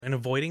And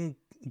avoiding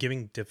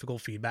giving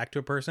difficult feedback to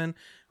a person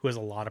who has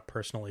a lot of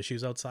personal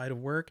issues outside of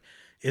work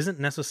isn't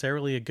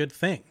necessarily a good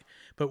thing.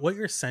 But what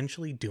you're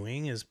essentially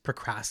doing is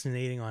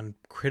procrastinating on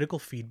critical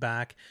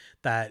feedback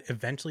that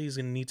eventually is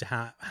going to need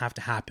to have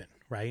to happen,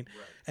 right?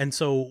 And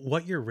so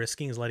what you're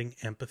risking is letting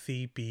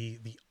empathy be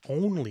the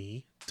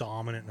only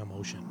dominant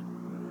emotion.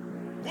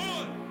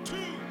 1, 2,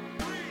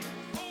 3,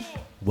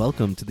 4.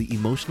 Welcome to the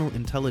Emotional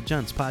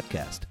Intelligence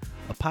Podcast,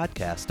 a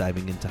podcast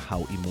diving into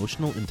how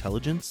emotional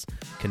intelligence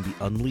can be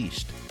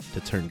unleashed to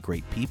turn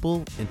great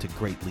people into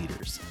great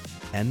leaders.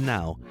 And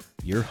now,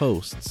 your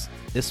hosts,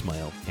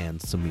 Ismail and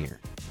Samir.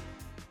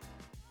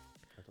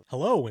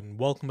 Hello, and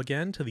welcome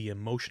again to the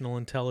Emotional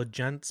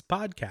Intelligence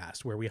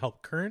Podcast, where we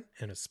help current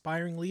and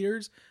aspiring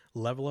leaders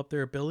level up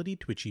their ability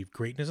to achieve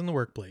greatness in the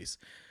workplace.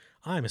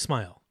 I'm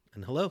Ismail.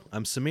 And hello,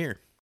 I'm Samir.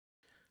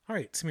 All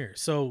right, Samir.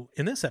 So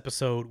in this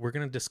episode, we're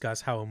going to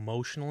discuss how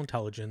emotional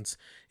intelligence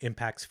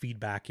impacts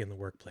feedback in the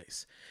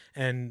workplace.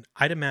 And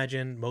I'd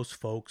imagine most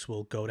folks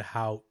will go to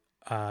how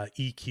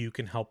EQ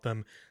can help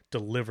them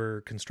deliver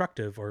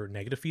constructive or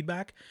negative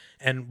feedback.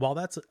 And while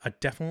that's a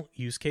definite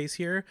use case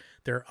here,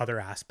 there are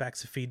other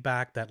aspects of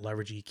feedback that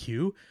leverage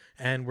EQ,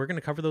 and we're going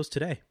to cover those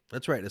today.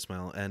 That's right,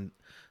 Ismail. And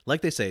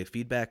like they say,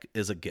 feedback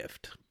is a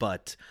gift,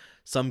 but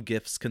some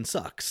gifts can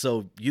suck.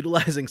 So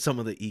utilizing some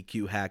of the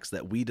EQ hacks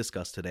that we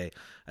discussed today,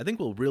 I think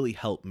will really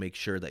help make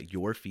sure that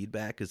your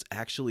feedback is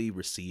actually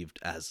received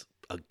as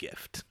a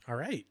gift. All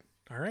right.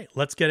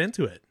 Let's get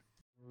into it.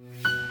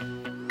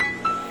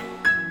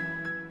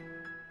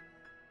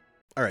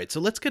 All right, so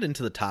let's get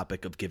into the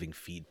topic of giving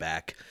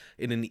feedback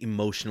in an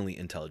emotionally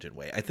intelligent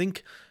way. I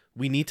think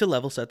we need to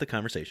level set the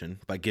conversation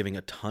by giving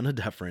a ton of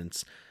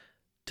deference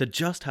to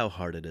just how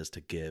hard it is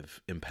to give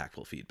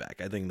impactful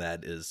feedback. I think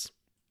that is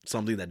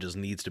something that just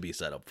needs to be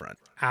said up front.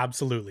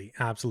 Absolutely.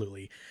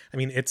 I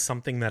mean, it's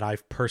something that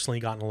I've personally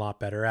gotten a lot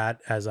better at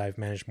as I've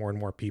managed more and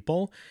more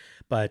people,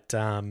 but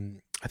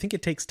I think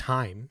it takes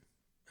time.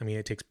 I mean,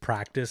 it takes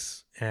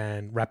practice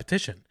and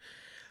repetition.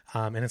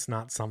 And it's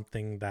not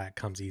something that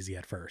comes easy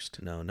at first.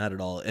 No, not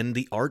at all. And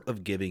the art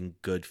of giving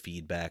good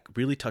feedback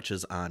really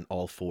touches on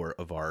all four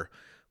of our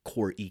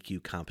core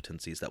EQ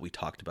competencies that we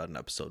talked about in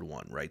episode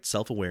 1, right?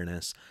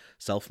 Self-awareness,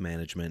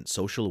 self-management,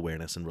 social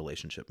awareness, and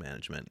relationship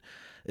management.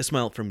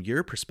 Ismail, from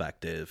your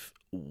perspective,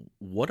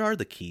 what are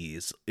the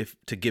keys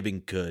to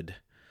giving good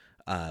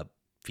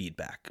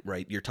feedback,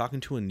 right? You're talking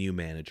to a new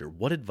manager.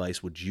 What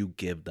advice would you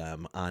give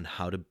them on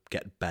how to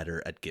get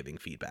better at giving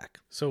feedback?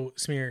 So,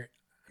 Samir,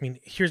 I mean,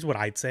 here's what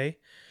I'd say.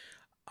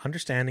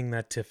 Understanding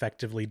that to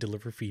effectively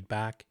deliver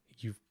feedback,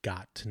 you've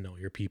got to know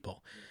your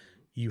people.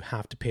 You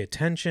have to pay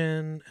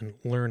attention and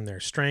learn their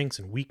strengths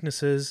and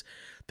weaknesses,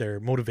 their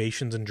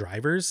motivations and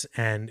drivers,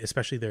 and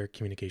especially their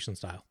communication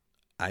style.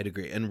 I'd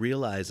agree. And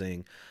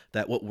realizing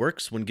that what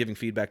works when giving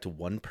feedback to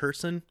one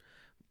person,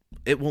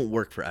 it won't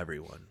work for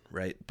everyone,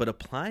 right? But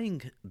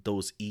applying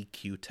those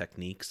EQ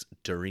techniques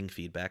during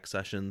feedback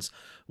sessions,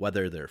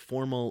 whether they're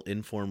formal,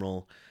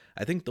 informal,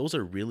 I think those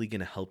are really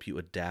going to help you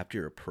adapt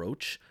your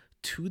approach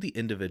to the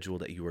individual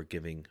that you are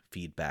giving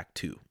feedback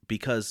to,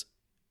 because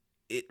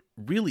it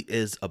really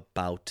is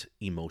about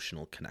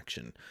emotional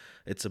connection.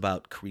 It's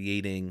about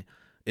creating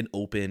an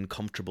open,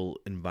 comfortable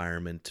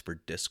environment for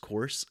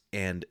discourse.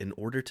 And in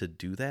order to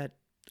do that,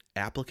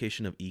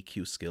 application of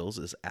EQ skills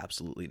is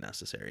absolutely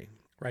necessary.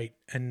 Right.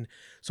 And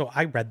so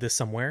I read this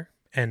somewhere,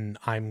 and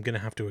I'm going to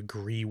have to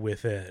agree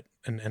with it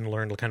and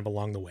learn kind of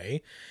along the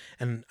way.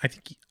 And I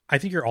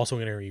think you're also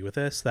going to agree with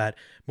this, that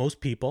most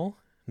people,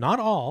 not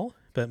all,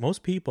 but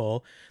most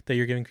people that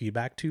you're giving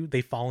feedback to,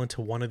 they fall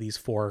into one of these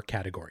 4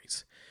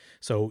 categories.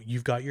 So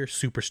you've got your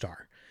superstar,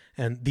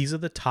 and these are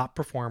the top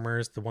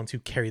performers, the ones who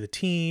carry the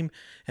team,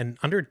 and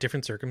under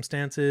different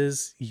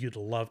circumstances, you'd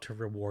love to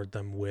reward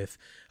them with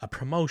a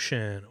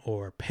promotion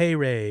or pay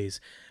raise.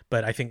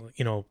 But I think,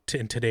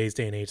 in today's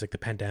day and age, like the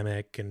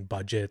pandemic and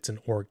budgets and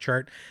org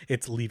chart,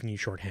 it's leaving you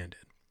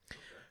shorthanded.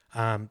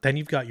 Then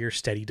you've got your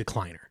steady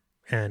decliner,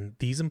 and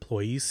these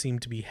employees seem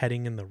to be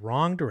heading in the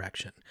wrong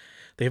direction.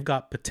 They've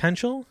got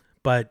potential,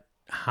 but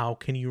how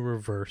can you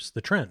reverse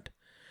the trend?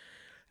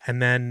 And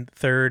then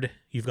third,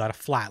 you've got a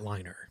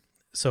flatliner.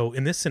 So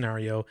in this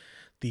scenario,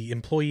 the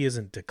employee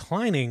isn't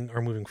declining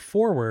or moving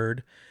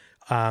forward.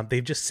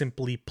 They've just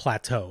simply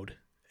plateaued.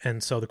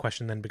 And so the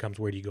question then becomes,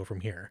 where do you go from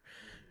here?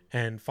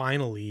 And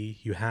finally,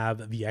 you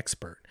have the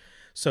expert.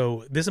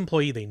 So this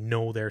employee, they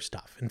know their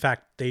stuff. In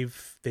fact,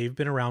 they've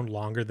been around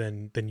longer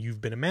than you've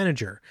been a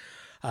manager,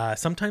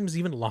 sometimes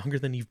even longer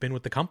than you've been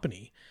with the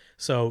company.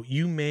 So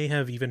you may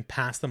have even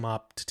passed them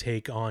up to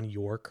take on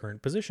your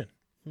current position.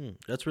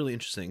 That's really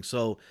interesting.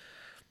 So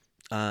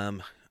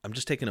I'm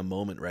just taking a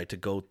moment, right, to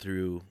go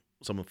through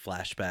some of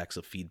flashbacks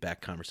of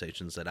feedback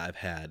conversations that I've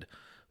had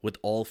with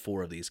all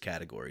 4 of these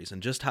categories,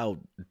 and just how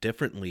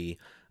differently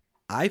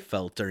I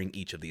felt during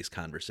each of these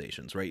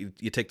conversations, right?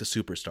 You take the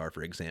superstar,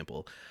 for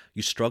example.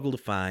 You struggle to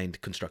find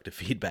constructive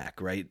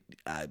feedback, right?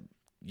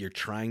 You're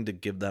trying to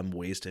give them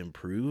ways to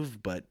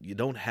improve, but you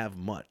don't have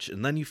much.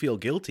 And then you feel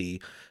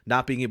guilty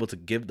not being able to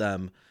give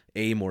them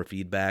A, more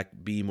feedback,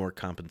 B, more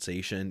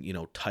compensation,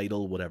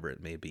 title, whatever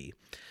it may be.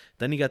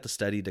 Then you got the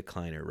steady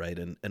decliner, right?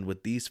 And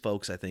with these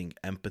folks, I think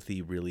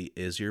empathy really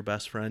is your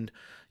best friend.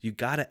 You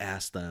got to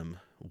ask them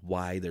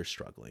why they're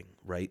struggling,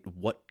 right?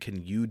 What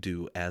can you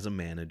do as a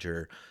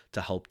manager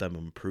to help them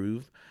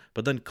improve?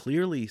 But then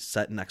clearly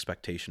set an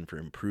expectation for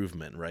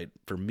improvement, right?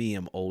 For me,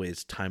 I'm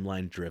always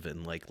timeline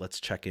driven. Like, let's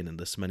check in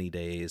this many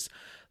days.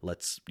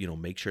 Let's,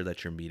 make sure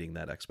that you're meeting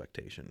that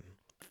expectation.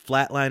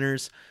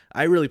 Flatliners,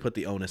 I really put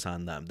the onus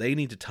on them. They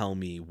need to tell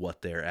me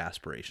what their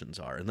aspirations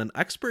are. And then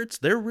experts,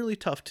 they're really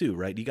tough too,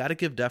 right? You got to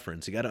give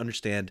deference. You got to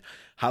understand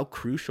how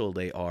crucial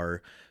they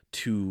are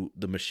to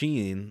the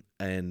machine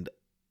and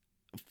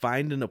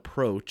find an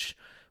approach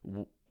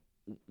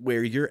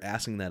where you're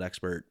asking that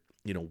expert,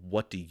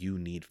 what do you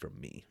need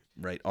from me,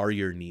 right? Are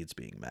your needs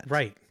being met?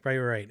 Right.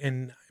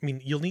 And I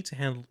mean, you'll need to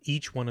handle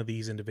each one of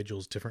these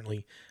individuals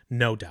differently,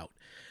 no doubt.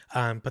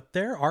 But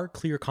there are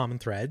clear common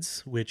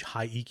threads which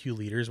high EQ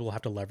leaders will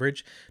have to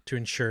leverage to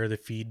ensure the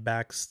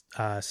feedback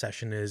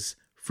session is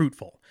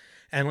fruitful.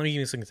 And let me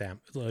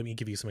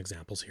give you some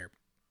examples here.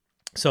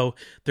 So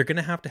they're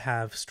going to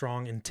have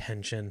strong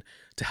intention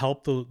to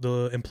help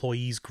the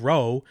employees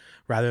grow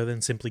rather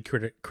than simply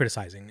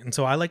criticizing. And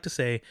so I like to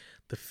say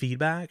the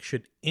feedback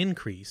should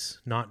increase,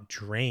 not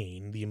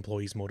drain the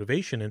employees'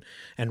 motivation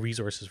and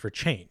resources for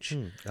change.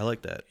 I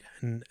like that.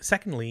 And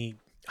secondly,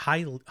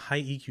 high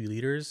EQ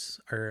leaders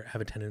have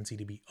a tendency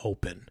to be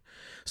open.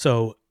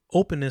 So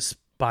openness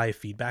by a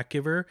feedback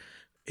giver,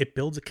 it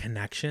builds a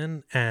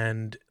connection,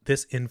 and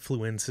this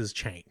influences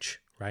change,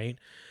 right?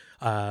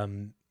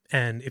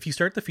 And if you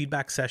start the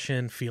feedback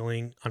session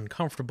feeling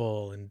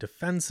uncomfortable and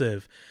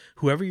defensive,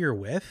 whoever you're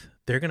with,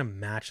 they're going to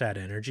match that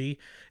energy.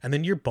 And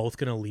then you're both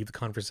going to leave the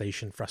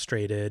conversation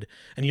frustrated,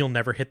 and you'll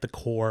never hit the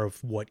core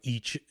of what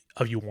each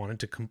of you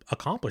wanted to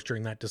accomplish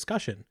during that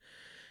discussion.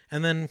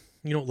 And then,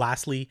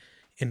 lastly,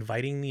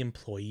 inviting the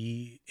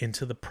employee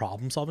into the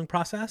problem solving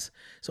process.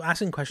 So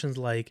asking questions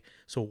like,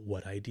 so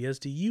what ideas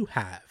do you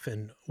have?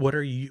 And what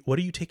are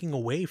you taking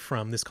away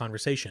from this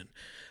conversation?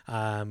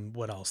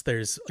 What else?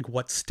 There's like,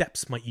 what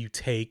steps might you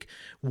take?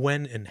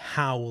 When and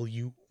how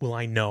will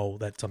I know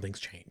that something's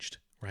changed?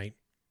 Right?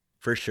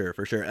 For sure.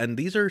 And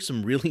these are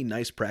some really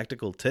nice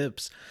practical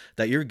tips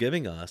that you're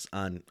giving us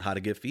on how to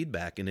give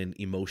feedback in an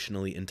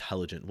emotionally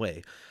intelligent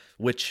way,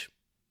 which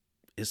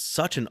is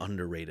such an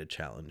underrated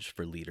challenge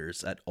for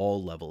leaders at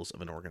all levels of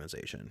an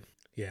organization.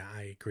 Yeah,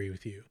 I agree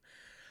with you.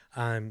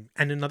 And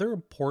another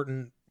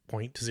important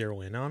point to zero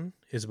in on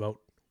is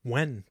about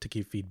when to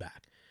give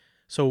feedback.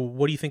 So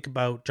what do you think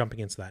about jumping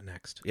into that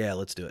next? Yeah,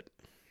 let's do it.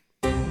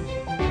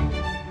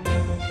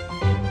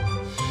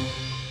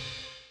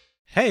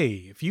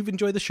 Hey, if you've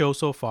enjoyed the show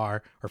so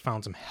far or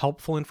found some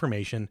helpful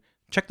information,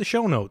 check the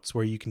show notes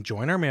where you can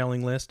join our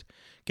mailing list,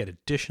 get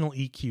additional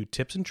EQ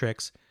tips and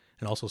tricks,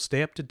 and also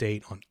stay up to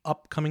date on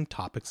upcoming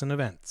topics and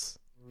events.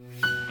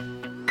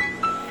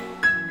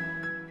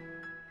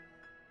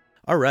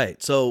 All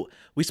right, so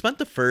we spent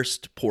the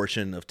first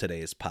portion of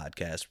today's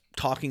podcast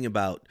talking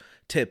about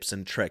tips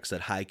and tricks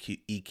that high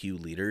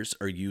EQ leaders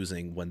are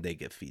using when they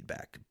give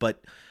feedback.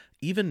 But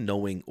even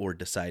knowing or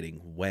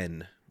deciding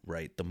when,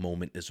 right, the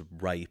moment is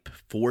ripe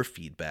for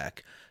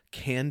feedback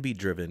can be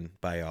driven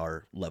by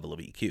our level of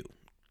EQ.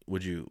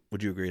 Would you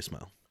agree,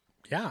 Ismail?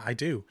 Yeah, I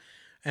do.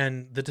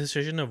 And the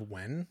decision of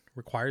when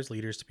requires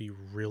leaders to be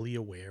really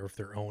aware of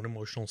their own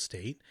emotional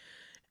state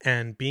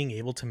and being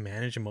able to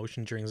manage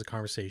emotion during the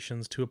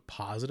conversations to a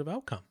positive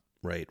outcome.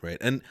 Right.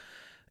 And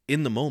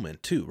in the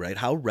moment too, right?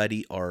 How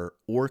ready or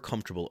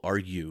comfortable are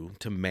you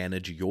to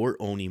manage your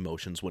own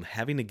emotions when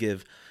having to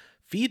give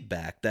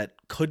feedback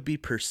that could be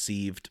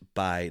perceived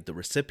by the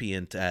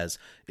recipient as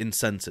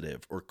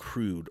insensitive or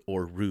crude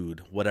or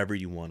rude, whatever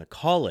you want to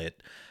call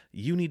it?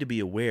 You need to be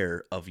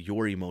aware of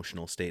your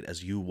emotional state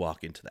as you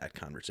walk into that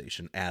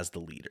conversation as the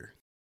leader.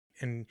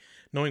 And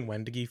knowing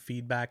when to give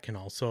feedback can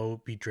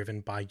also be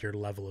driven by your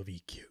level of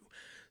EQ.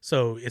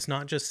 So it's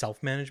not just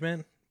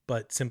self-management,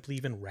 but simply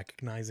even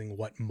recognizing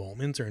what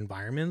moments or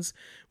environments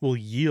will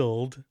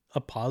yield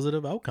a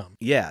positive outcome.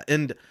 Yeah,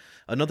 and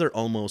another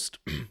almost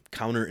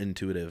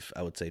counterintuitive,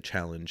 I would say,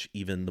 challenge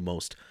even the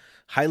most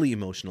highly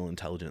emotional,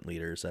 intelligent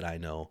leaders that I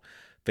know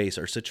face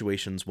are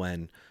situations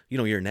when,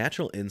 your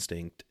natural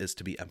instinct is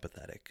to be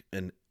empathetic.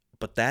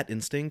 But that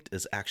instinct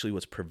is actually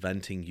what's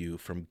preventing you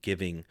from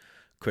giving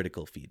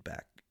critical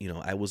feedback.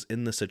 I was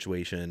in the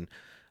situation,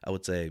 I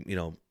would say,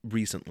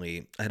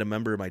 recently. I had a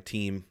member of my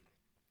team,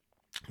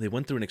 they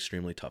went through an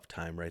extremely tough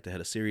time, right? They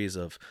had a series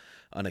of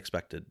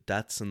unexpected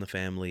deaths in the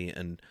family.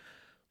 And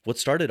what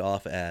started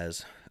off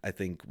as, I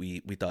think we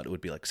thought it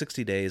would be like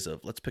 60 days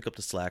of let's pick up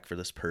the slack for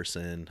this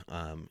person.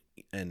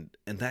 And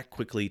that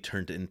quickly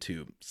turned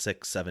into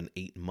 6, 7,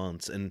 8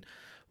 months. And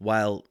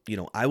while,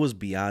 I was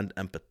beyond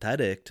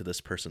empathetic to this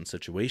person's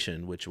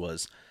situation, which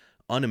was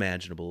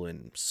unimaginable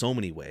in so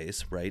many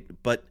ways, right?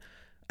 But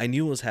I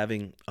knew it was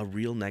having a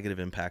real negative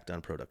impact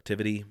on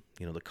productivity.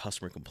 The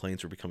customer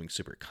complaints were becoming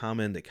super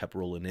common. They kept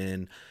rolling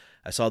in.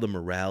 I saw the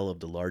morale of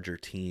the larger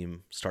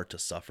team start to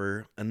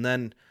suffer. And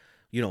then,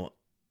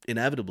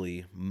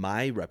 inevitably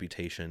my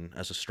reputation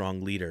as a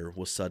strong leader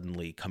was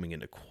suddenly coming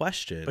into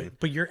question.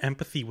 But your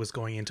empathy was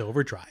going into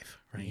overdrive,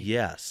 right?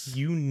 Yes.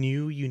 You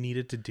knew you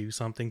needed to do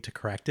something to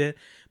correct it,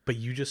 but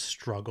you just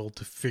struggled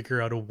to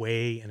figure out a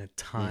way and a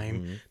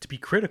time to be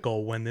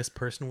critical when this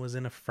person was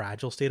in a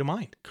fragile state of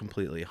mind.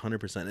 Completely,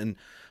 100%. And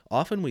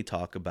often we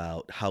talk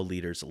about how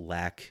leaders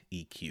lack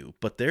EQ,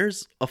 but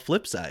there's a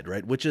flip side,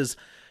 right? Which is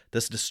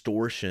this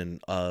distortion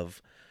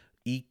of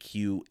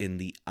EQ in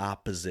the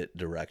opposite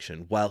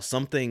direction. While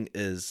something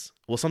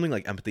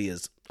like empathy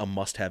is a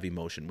must-have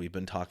emotion. We've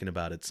been talking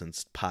about it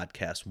since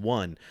podcast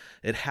 1.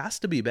 It has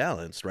to be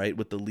balanced, right?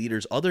 With the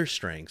leader's other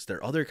strengths,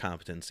 their other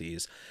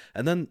competencies,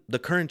 and then the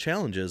current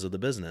challenges of the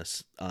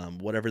business,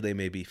 whatever they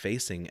may be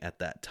facing at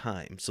that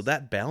time. So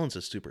that balance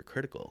is super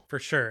critical. For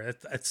sure.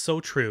 It's so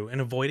true.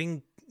 And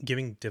avoiding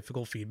giving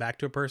difficult feedback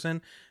to a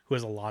person who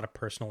has a lot of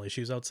personal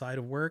issues outside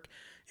of work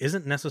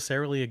isn't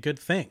necessarily a good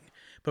thing.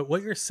 But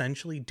what you're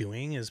essentially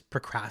doing is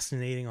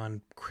procrastinating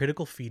on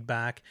critical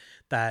feedback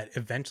that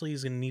eventually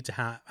is going to need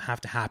to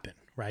have to happen,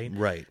 right?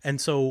 Right. And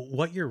so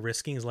what you're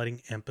risking is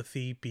letting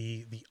empathy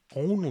be the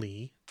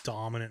only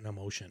dominant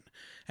emotion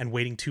and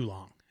waiting too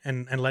long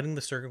and letting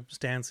the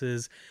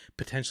circumstances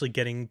potentially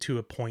getting to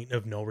a point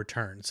of no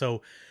return.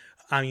 So,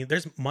 I mean,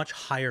 there's much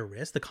higher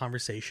risk. The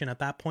conversation at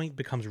that point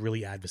becomes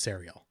really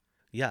adversarial.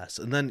 Yes.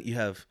 And then you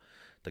have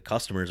the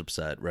customer's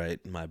upset,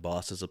 right? My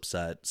boss is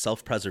upset.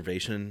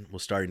 Self-preservation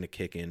was starting to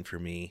kick in for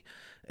me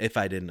if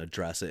I didn't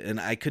address it. And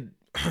I could,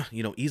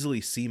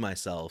 easily see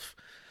myself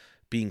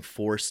being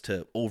forced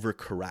to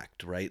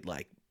overcorrect, right?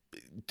 Like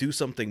do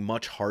something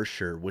much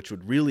harsher, which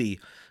would really,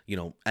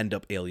 end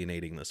up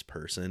alienating this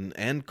person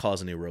and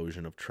cause an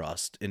erosion of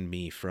trust in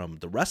me from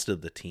the rest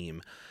of the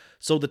team.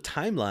 So the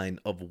timeline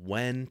of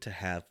when to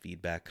have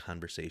feedback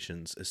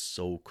conversations is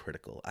so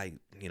critical. I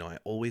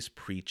always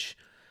preach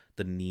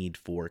the need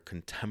for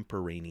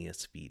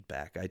contemporaneous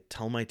feedback. I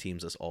tell my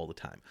teams this all the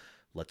time.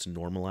 Let's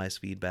normalize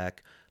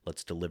feedback.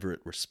 Let's deliver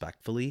it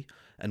respectfully.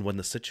 And when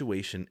the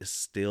situation is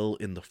still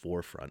in the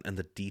forefront and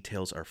the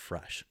details are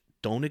fresh,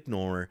 don't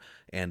ignore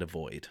and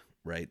avoid,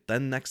 right?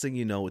 Then next thing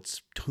you know,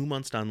 it's 2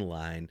 months down the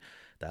line.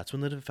 That's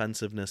when the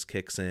defensiveness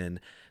kicks in.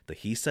 The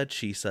he said,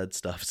 she said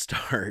stuff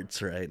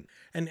starts, right?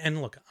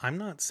 And look, I'm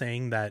not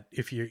saying that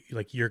if you're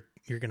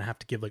going to have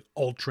to give like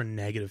ultra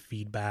negative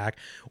feedback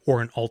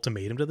or an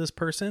ultimatum to this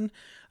person.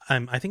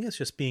 I think it's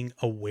just being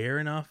aware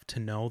enough to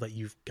know that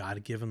you've got to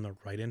give them the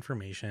right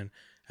information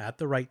at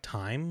the right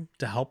time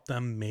to help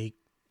them make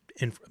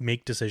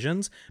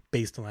decisions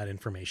based on that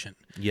information.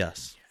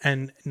 Yes.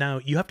 And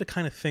now you have to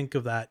kind of think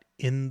of that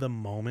in the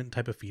moment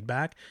type of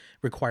feedback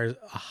requires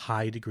a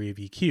high degree of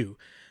EQ.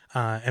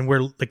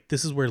 And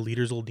this is where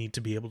leaders will need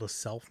to be able to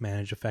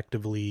self-manage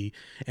effectively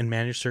and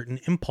manage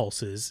certain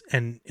impulses.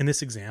 And in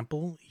this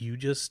example, you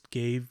just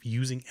gave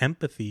using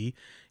empathy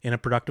in a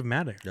productive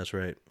manner. That's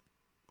right.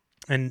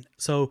 And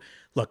so,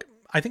 look,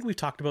 I think we've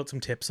talked about some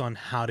tips on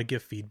how to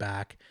give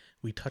feedback.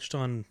 We touched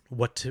on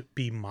what to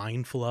be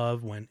mindful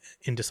of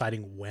in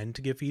deciding when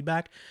to give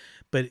feedback,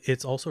 but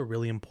it's also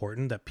really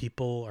important that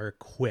people are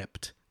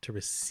equipped to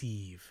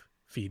receive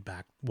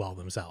feedback well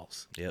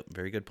themselves. Yep,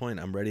 very good point.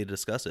 I'm ready to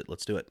discuss it.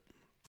 Let's do it.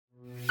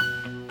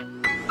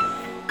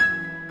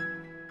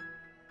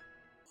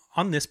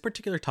 On this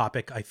particular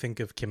topic, I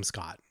think of Kim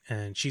Scott,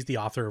 and she's the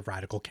author of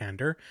Radical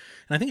Candor,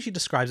 and I think she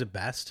describes it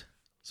best.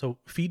 So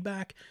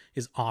feedback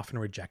is often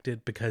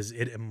rejected because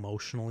it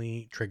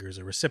emotionally triggers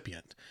a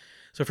recipient.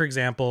 So for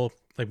example,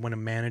 like when a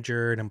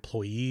manager and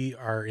employee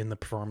are in the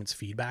performance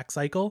feedback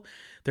cycle,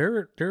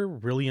 they're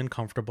really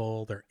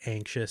uncomfortable, they're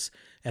anxious,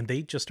 and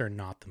they just are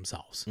not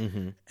themselves.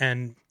 Mm-hmm.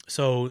 And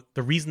so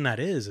the reason that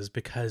is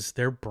because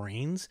their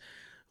brains,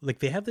 like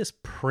they have this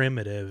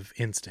primitive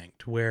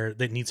instinct where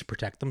that needs to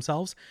protect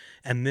themselves.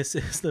 And this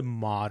is the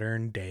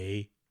modern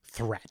day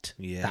threat,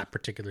 that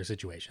particular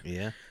situation.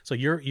 Yeah. So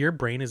your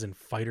brain is in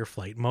fight or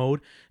flight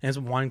mode and is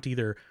wanting to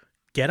either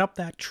get up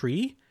that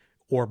tree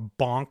or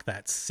bonk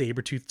that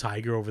saber-toothed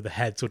tiger over the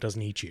head so it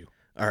doesn't eat you.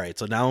 All right,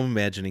 so now I'm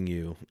imagining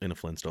you in a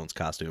Flintstones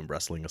costume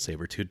wrestling a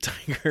saber-toothed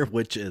tiger,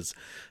 which is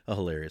a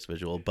hilarious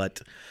visual.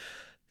 But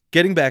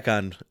getting back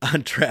on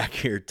track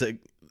here to,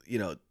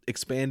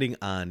 expanding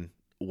on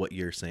what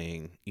you're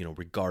saying,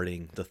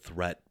 regarding the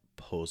threat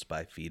posed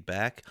by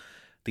feedback,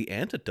 the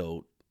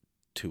antidote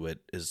to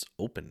it is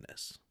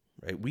openness,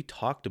 right? We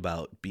talked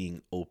about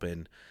being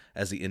open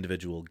as the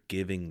individual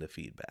giving the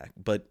feedback,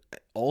 but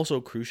also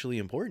crucially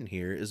important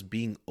here is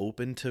being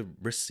open to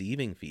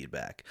receiving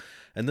feedback.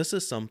 And this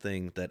is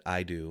something that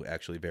I do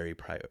actually very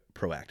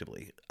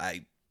proactively.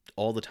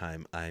 All the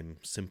time, I'm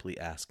simply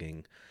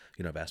asking,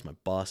 I've asked my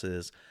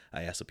bosses,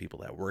 I ask the people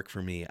that work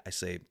for me, I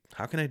say,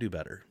 how can I do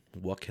better?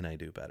 What can I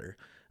do better?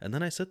 And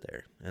then I sit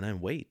there and I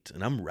wait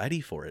and I'm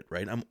ready for it,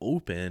 right? I'm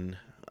open.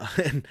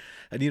 And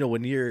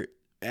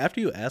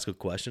after you ask a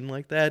question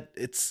like that,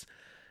 it's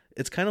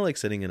kind of like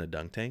sitting in a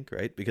dunk tank,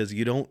 right? Because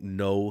you don't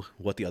know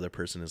what the other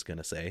person is going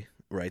to say,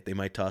 right? They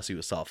might toss you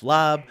a soft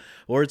lob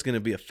or it's going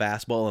to be a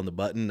fastball on the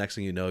button. Next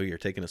thing you know, you're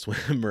taking a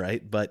swim,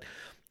 right? But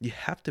you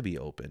have to be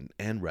open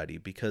and ready,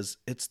 because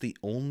it's the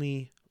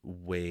only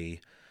way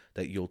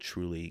that you'll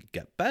truly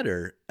get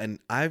better. And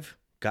I've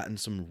gotten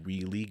some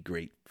really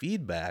great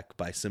feedback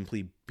by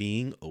simply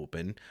being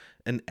open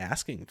and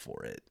asking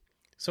for it.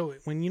 So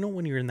when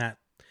you're in that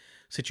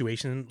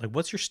situation, like,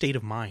 what's your state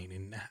of mind,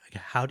 and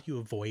how do you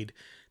avoid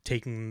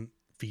taking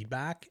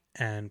feedback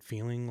and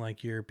feeling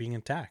like you're being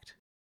attacked?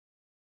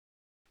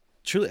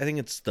 Truly, I think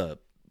it's the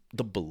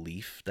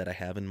belief that I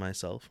have in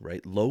myself,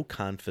 right? Low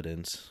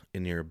confidence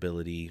in your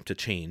ability to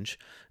change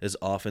is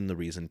often the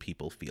reason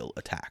people feel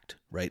attacked,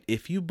 right?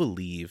 If you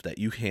believe that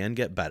you can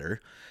get better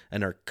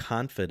and are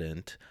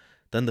confident,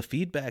 then the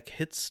feedback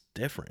hits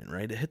different,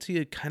 right? It hits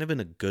you kind of in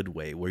a good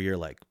way, where you're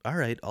like, all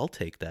right, I'll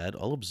take that,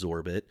 I'll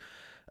absorb it,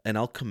 and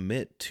I'll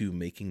commit to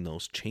making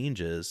those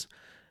changes,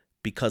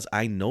 because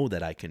I know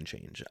that I can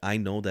change. I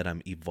know that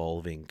I'm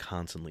evolving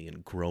constantly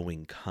and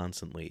growing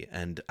constantly,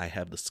 and I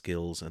have the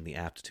skills and the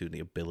aptitude and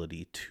the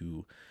ability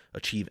to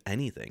achieve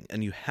anything.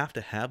 And you have to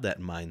have that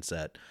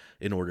mindset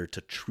in order to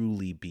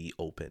truly be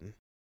open.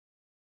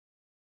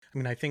 I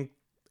mean, I think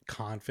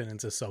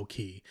confidence is so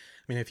key.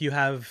 I mean, if you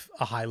have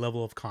a high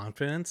level of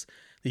confidence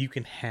that you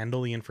can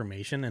handle the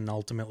information and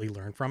ultimately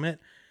learn from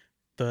it,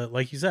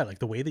 like you said, like,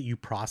 the way that you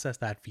process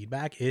that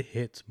feedback, it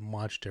hits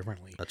much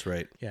differently. That's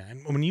right. Yeah.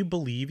 And when you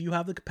believe you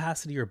have the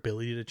capacity or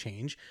ability to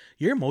change,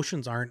 your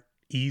emotions aren't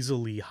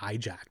easily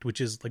hijacked,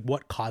 which is like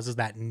what causes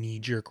that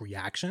knee-jerk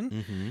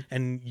reaction.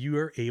 And you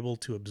are able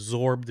to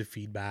absorb the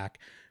feedback,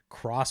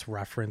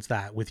 cross-reference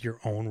that with your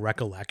own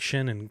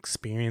recollection and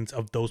experience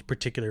of those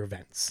particular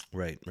events.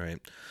 Right.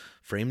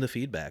 Frame the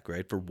feedback,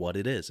 right, for what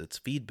it is. It's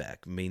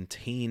feedback.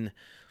 Maintain,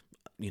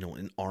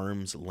 an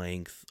arm's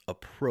length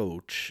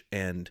approach,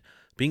 and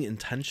being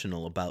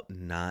intentional about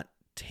not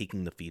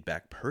taking the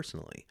feedback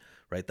personally,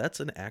 right?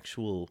 That's an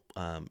actual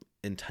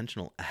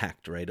intentional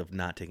act, right, of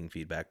not taking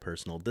feedback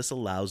personal. This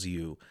allows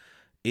you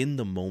in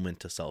the moment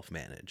to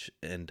self-manage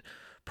and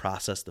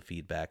process the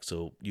feedback,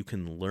 so you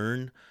can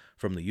learn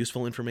from the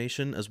useful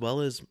information, as well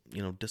as,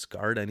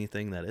 discard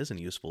anything that isn't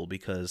useful,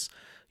 because,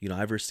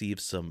 I've received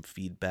some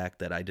feedback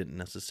that I didn't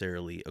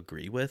necessarily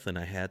agree with, and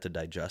I had to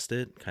digest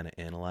it, kind of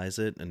analyze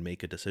it, and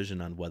make a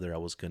decision on whether I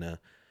was going to,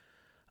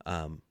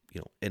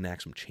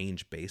 enact some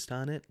change based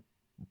on it,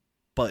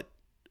 but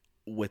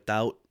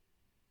without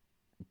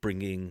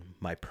bringing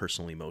my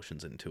personal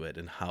emotions into it.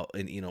 And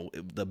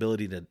the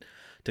ability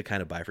to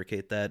kind of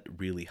bifurcate that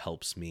really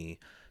helps me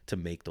to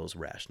make those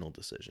rational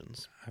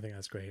decisions. I think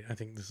that's great. I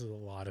think this is a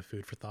lot of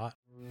food for thought.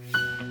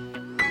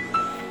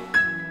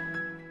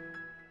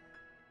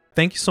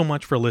 Thank you so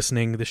much for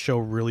listening. This show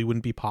really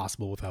wouldn't be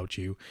possible without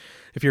you.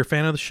 If you're a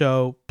fan of the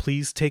show,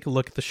 please take a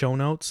look at the show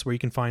notes, where you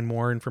can find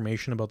more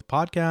information about the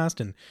podcast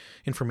and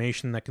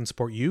information that can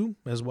support you,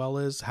 as well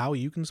as how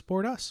you can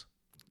support us.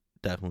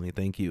 Definitely.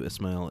 Thank you,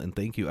 Ismail. And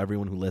thank you,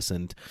 everyone who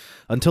listened.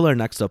 Until our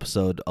next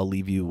episode, I'll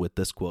leave you with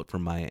this quote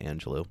from Maya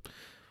Angelou.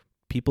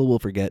 People will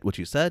forget what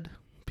you said.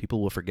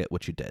 People will forget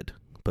what you did.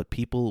 But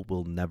people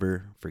will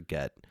never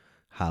forget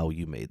how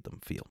you made them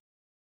feel.